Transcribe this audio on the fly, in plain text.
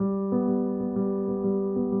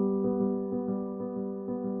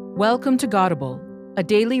Welcome to Godable, a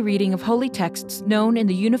daily reading of holy texts known in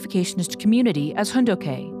the Unificationist community as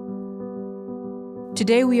Hundoke.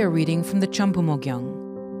 Today we are reading from the Chambumo Gyeong.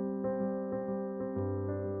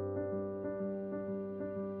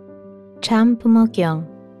 Chambumo Gyeong,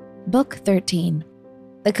 Book 13,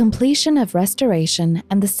 The Completion of Restoration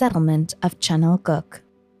and the Settlement of Cheon.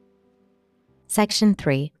 Section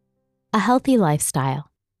 3, A Healthy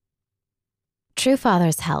Lifestyle. True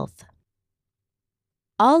Father's Health.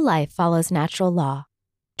 All life follows natural law.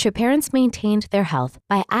 True parents maintained their health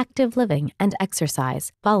by active living and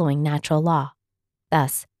exercise following natural law.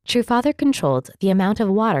 Thus, True Father controlled the amount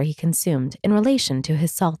of water he consumed in relation to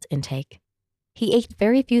his salt intake. He ate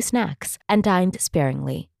very few snacks and dined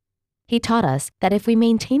sparingly. He taught us that if we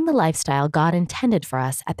maintain the lifestyle God intended for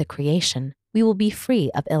us at the creation, we will be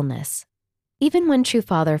free of illness. Even when True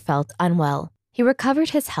Father felt unwell, he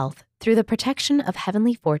recovered his health through the protection of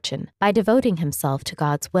heavenly fortune by devoting himself to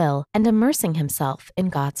God's will and immersing himself in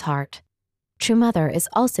God's heart. True Mother is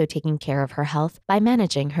also taking care of her health by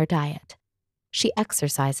managing her diet. She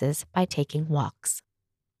exercises by taking walks.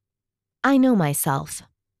 I know myself.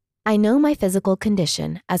 I know my physical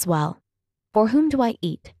condition as well. For whom do I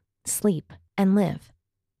eat, sleep, and live?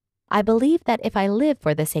 I believe that if I live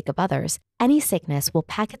for the sake of others, any sickness will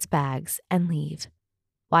pack its bags and leave.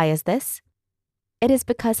 Why is this? It is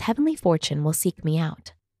because heavenly fortune will seek me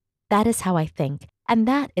out. That is how I think, and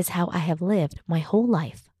that is how I have lived my whole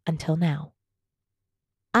life until now.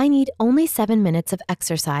 I need only 7 minutes of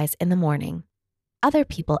exercise in the morning. Other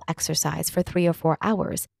people exercise for 3 or 4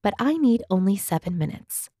 hours, but I need only 7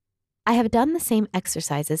 minutes. I have done the same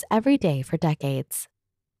exercises every day for decades.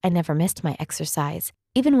 I never missed my exercise,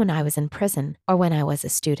 even when I was in prison or when I was a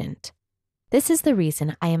student. This is the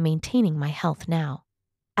reason I am maintaining my health now.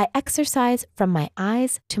 I exercise from my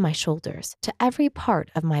eyes to my shoulders to every part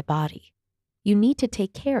of my body. You need to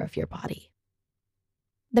take care of your body.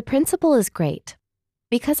 The principle is great.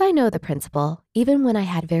 Because I know the principle, even when I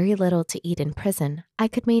had very little to eat in prison, I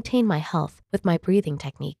could maintain my health with my breathing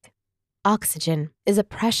technique. Oxygen is a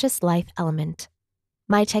precious life element.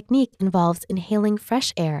 My technique involves inhaling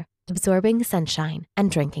fresh air, absorbing sunshine, and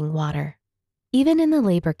drinking water. Even in the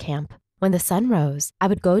labor camp, when the sun rose, I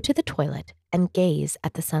would go to the toilet and gaze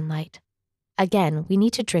at the sunlight. Again, we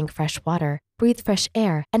need to drink fresh water, breathe fresh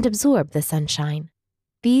air, and absorb the sunshine.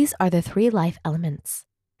 These are the 3 life elements: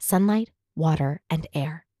 sunlight, water, and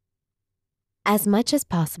air. As much as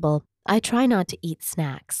possible, I try not to eat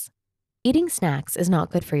snacks. Eating snacks is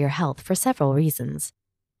not good for your health for several reasons.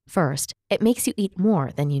 First, it makes you eat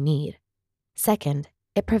more than you need. Second,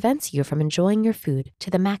 it prevents you from enjoying your food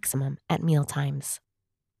to the maximum at mealtimes.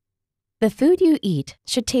 The food you eat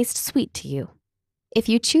should taste sweet to you. If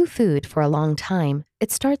you chew food for a long time,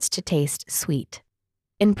 it starts to taste sweet.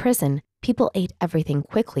 In prison, people ate everything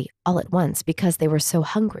quickly all at once because they were so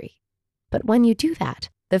hungry. But when you do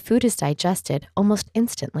that, the food is digested almost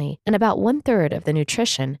instantly, and about 1/3 of the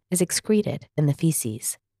nutrition is excreted in the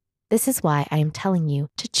feces. This is why I am telling you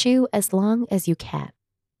to chew as long as you can.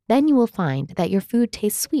 Then you will find that your food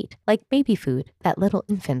tastes sweet, like baby food that little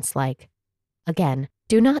infants like. Again,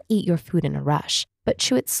 do not eat your food in a rush, but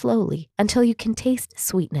chew it slowly until you can taste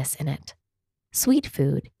sweetness in it. Sweet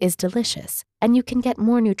food is delicious, and you can get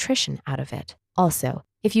more nutrition out of it. Also,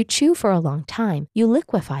 if you chew for a long time, you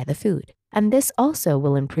liquefy the food, and this also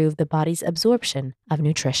will improve the body's absorption of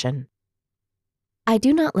nutrition. I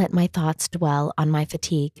do not let my thoughts dwell on my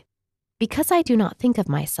fatigue. Because I do not think of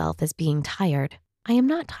myself as being tired, I am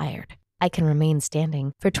not tired. I can remain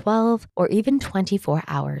standing for 12 or even 24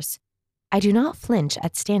 hours. I do not flinch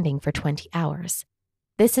at standing for 20 hours.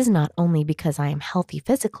 This is not only because I am healthy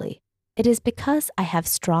physically, it is because I have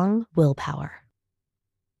strong willpower.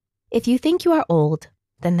 If you think you are old,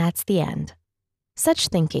 then that's the end. Such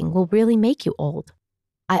thinking will really make you old.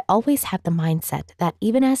 I always have the mindset that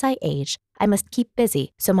even as I age, I must keep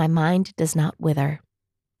busy so my mind does not wither.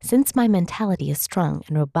 Since my mentality is strong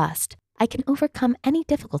and robust, I can overcome any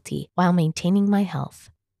difficulty while maintaining my health.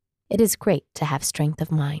 It is great to have strength of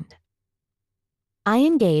mind. I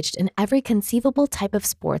engaged in every conceivable type of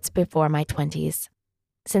sports before my 20s.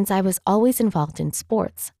 Since I was always involved in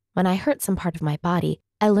sports, when I hurt some part of my body,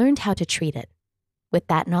 I learned how to treat it. With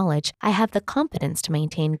that knowledge, I have the confidence to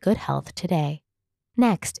maintain good health today.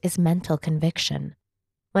 Next is mental conviction.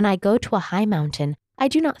 When I go to a high mountain, I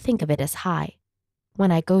do not think of it as high.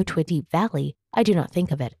 When I go to a deep valley, I do not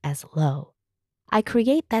think of it as low. I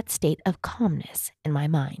create that state of calmness in my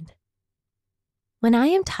mind. When I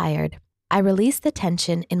am tired, I release the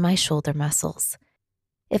tension in my shoulder muscles.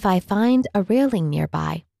 If I find a railing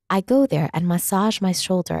nearby, I go there and massage my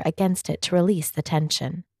shoulder against it to release the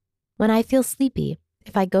tension. When I feel sleepy,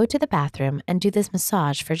 If I go to the bathroom and do this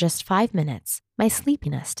massage for just 5 minutes, my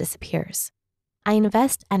sleepiness disappears. I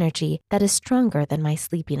invest energy that is stronger than my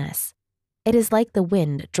sleepiness. It is like the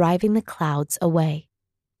wind driving the clouds away.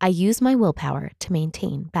 I use my willpower to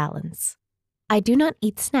maintain balance. I do not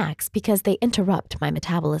eat snacks because they interrupt my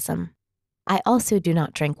metabolism. I also do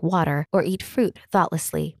not drink water or eat fruit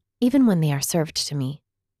thoughtlessly, even when they are served to me.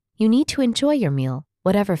 You need to enjoy your meal,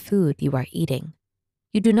 whatever food you are eating.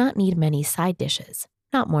 You do not need many side dishes,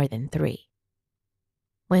 not more than 3.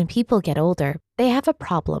 When people get older, they have a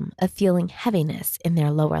problem of feeling heaviness in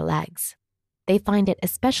their lower legs. They find it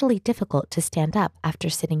especially difficult to stand up after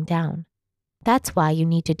sitting down. That's why you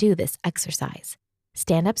need to do this exercise.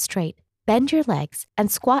 Stand up straight, bend your legs,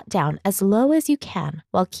 and squat down as low as you can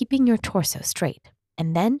while keeping your torso straight,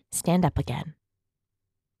 and then stand up again.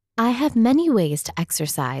 I have many ways to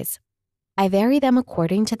exercise. I vary them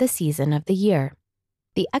according to the season of the year.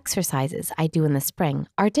 The exercises I do in the spring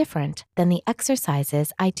are different than the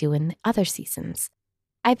exercises I do in the other seasons.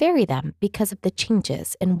 I vary them because of the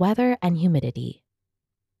changes in weather and humidity.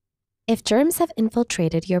 If germs have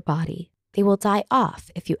infiltrated your body, they will die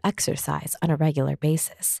off if you exercise on a regular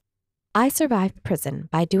basis. I survived prison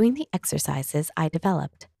by doing the exercises I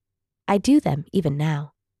developed. I do them even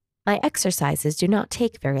now. My exercises do not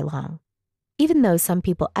take very long. Even though some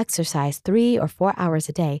people exercise 3 or 4 hours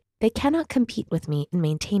a day, they cannot compete with me in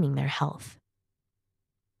maintaining their health.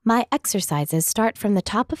 My exercises start from the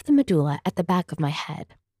top of the medulla at the back of my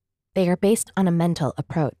head. They are based on a mental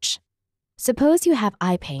approach. Suppose you have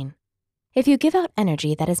eye pain. If you give out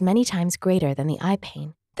energy that is many times greater than the eye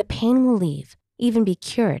pain, the pain will leave, even be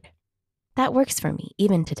cured. That works for me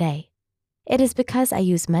even today. It is because I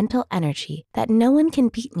use mental energy that no one can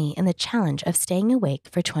beat me in the challenge of staying awake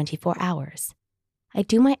for 24 hours. I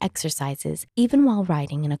do my exercises even while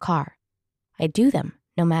riding in a car. I do them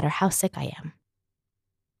no matter how sick I am.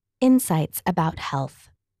 Insights about health.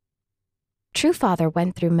 True Father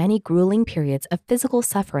went through many grueling periods of physical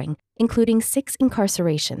suffering, including 6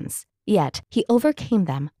 incarcerations, yet he overcame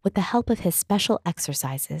them with the help of his special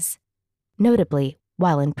exercises. Notably,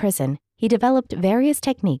 while in prison, he developed various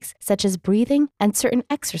techniques such as breathing and certain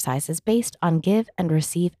exercises based on give and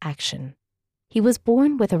receive action. He was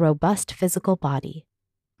born with a robust physical body.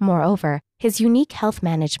 Moreover, his unique health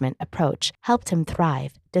management approach helped him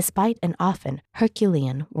thrive despite an often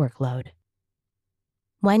Herculean workload.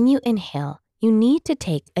 When you inhale, you need to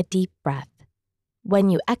take a deep breath.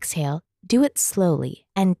 When you exhale, do it slowly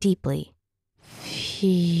and deeply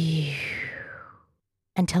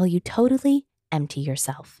until you totally empty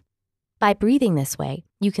yourself. By breathing this way,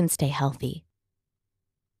 you can stay healthy.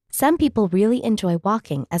 Some people really enjoy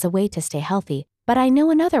walking as a way to stay healthy, but I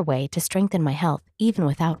know another way to strengthen my health even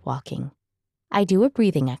without walking. I do a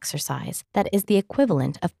breathing exercise that is the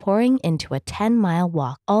equivalent of pouring into a 10-mile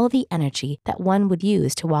walk all the energy that one would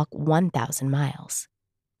use to walk 1,000 miles.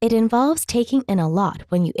 It involves taking in a lot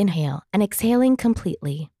when you inhale and exhaling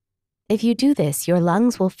completely. If you do this, your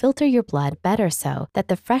lungs will filter your blood better so that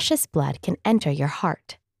the freshest blood can enter your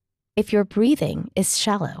heart. If your breathing is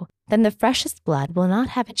shallow, then the freshest blood will not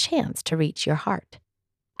have a chance to reach your heart.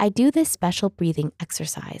 I do this special breathing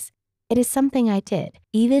exercise. It is something I did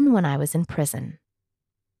even when I was in prison.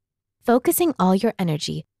 Focusing all your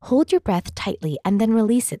energy, hold your breath tightly and then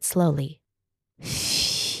release it slowly.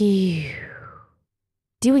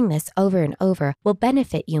 Doing this over and over will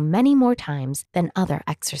benefit you many more times than other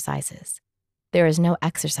exercises. There is no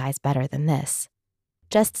exercise better than this.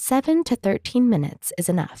 Just 7 to 13 minutes is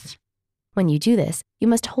enough. When you do this, you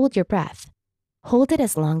must hold your breath. Hold it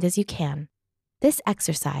as long as you can. This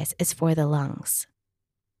exercise is for the lungs.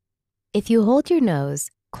 If you hold your nose,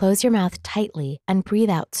 close your mouth tightly, and breathe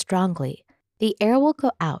out strongly, the air will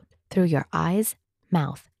go out through your eyes,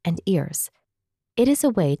 mouth, and ears. It is a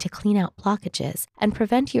way to clean out blockages and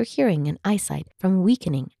prevent your hearing and eyesight from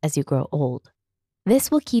weakening as you grow old.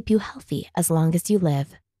 This will keep you healthy as long as you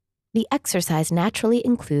live. The exercise naturally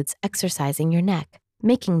includes exercising your neck,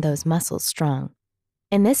 making those muscles strong.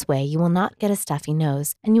 In this way, you will not get a stuffy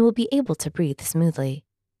nose and you will be able to breathe smoothly.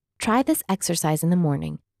 Try this exercise in the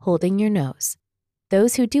morning, holding your nose.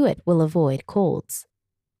 Those who do it will avoid colds.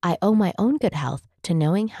 I owe my own good health to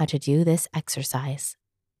knowing how to do this exercise.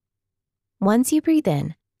 Once you breathe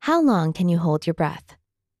in, how long can you hold your breath?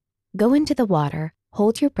 Go into the water,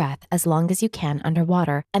 hold your breath as long as you can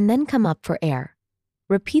underwater, and then come up for air.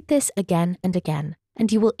 Repeat this again and again,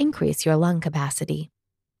 and you will increase your lung capacity.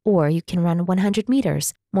 Or you can run 100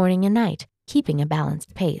 meters morning and night, keeping a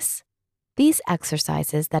balanced pace. These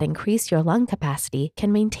exercises that increase your lung capacity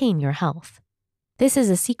can maintain your health. This is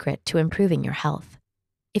a secret to improving your health.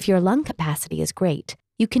 If your lung capacity is great,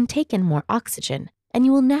 you can take in more oxygen and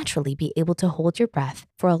you will naturally be able to hold your breath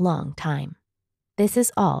for a long time. This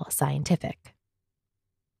is all scientific.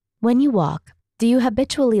 When you walk, do you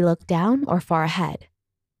habitually look down or far ahead?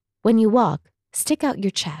 When you walk, stick out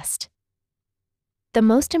your chest. The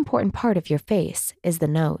most important part of your face is the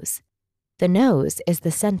nose. The nose is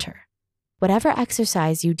the center. Whatever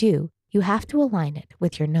exercise you do, you have to align it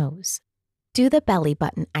with your nose. Do the belly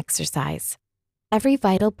button exercise. Every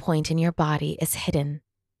vital point in your body is hidden.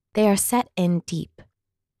 They are set in deep.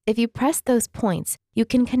 If you press those points, you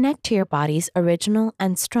can connect to your body's original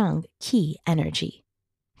and strong key energy.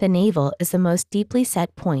 The navel is the most deeply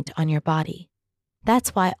set point on your body.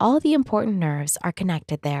 That's why all the important nerves are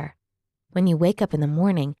connected there. When you wake up in the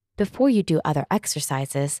morning, before you do other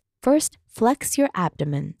exercises, first flex your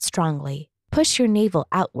abdomen strongly. Push your navel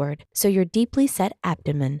outward so your deeply set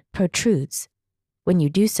abdomen protrudes. When you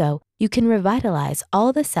do so, you can revitalize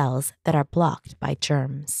all the cells that are blocked by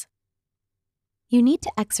germs. You need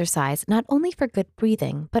to exercise not only for good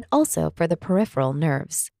breathing, but also for the peripheral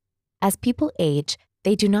nerves. As people age,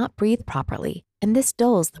 they do not breathe properly, and this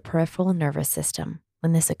dulls the peripheral nervous system.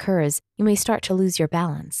 When this occurs, you may start to lose your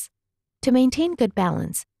balance. To maintain good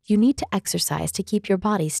balance, you need to exercise to keep your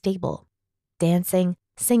body stable. Dancing,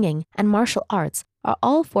 singing, and martial arts are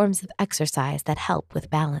all forms of exercise that help with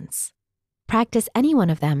balance. Practice any one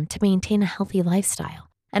of them to maintain a healthy lifestyle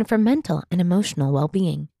and for mental and emotional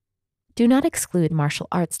well-being. Do not exclude martial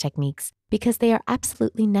arts techniques because they are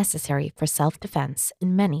absolutely necessary for self-defense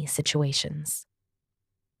in many situations.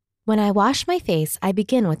 When I wash my face, I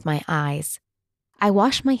begin with my eyes. I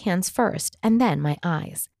wash my hands first and then my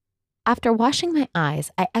eyes. After washing my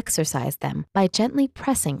eyes, I exercise them by gently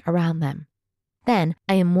pressing around them. Then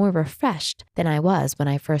I am more refreshed than I was when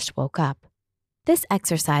I first woke up. This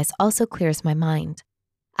exercise also clears my mind.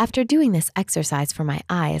 After doing this exercise for my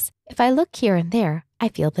eyes, if I look here and there, I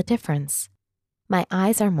feel the difference. My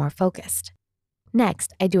eyes are more focused.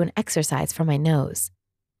 Next, I do an exercise for my nose.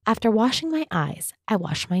 After washing my eyes, I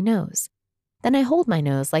wash my nose. Then I hold my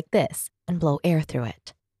nose like this and blow air through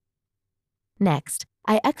it. Next,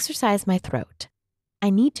 I exercise my throat. I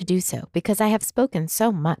need to do so because I have spoken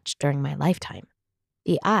so much during my lifetime.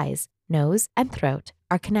 The eyes, nose, and throat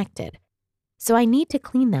are connected, so I need to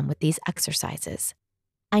clean them with these exercises.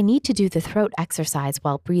 I need to do the throat exercise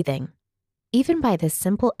while breathing. Even by this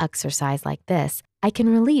simple exercise like this, I can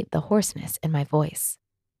relieve the hoarseness in my voice.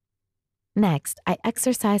 Next, I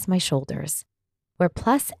exercise my shoulders. Where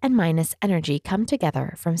plus and minus energy come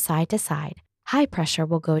together from side to side, high pressure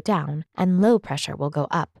will go down and low pressure will go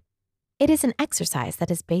up. It is an exercise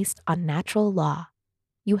that is based on natural law.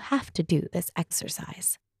 You have to do this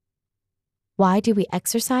exercise. Why do we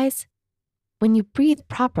exercise? When you breathe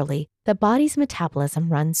properly, the body's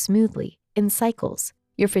metabolism runs smoothly in cycles.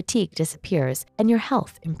 Your fatigue disappears and your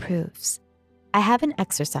health improves. I have an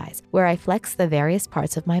exercise where I flex the various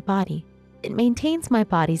parts of my body. It maintains my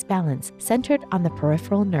body's balance centered on the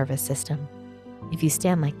peripheral nervous system. If you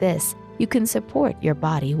stand like this, you can support your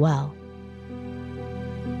body well.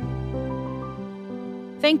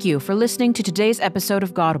 Thank you for listening to today's episode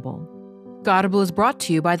of Godable. Godable is brought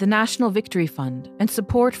to you by the National Victory Fund and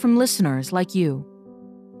support from listeners like you.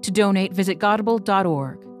 To donate, visit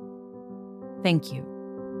godable.org. Thank you.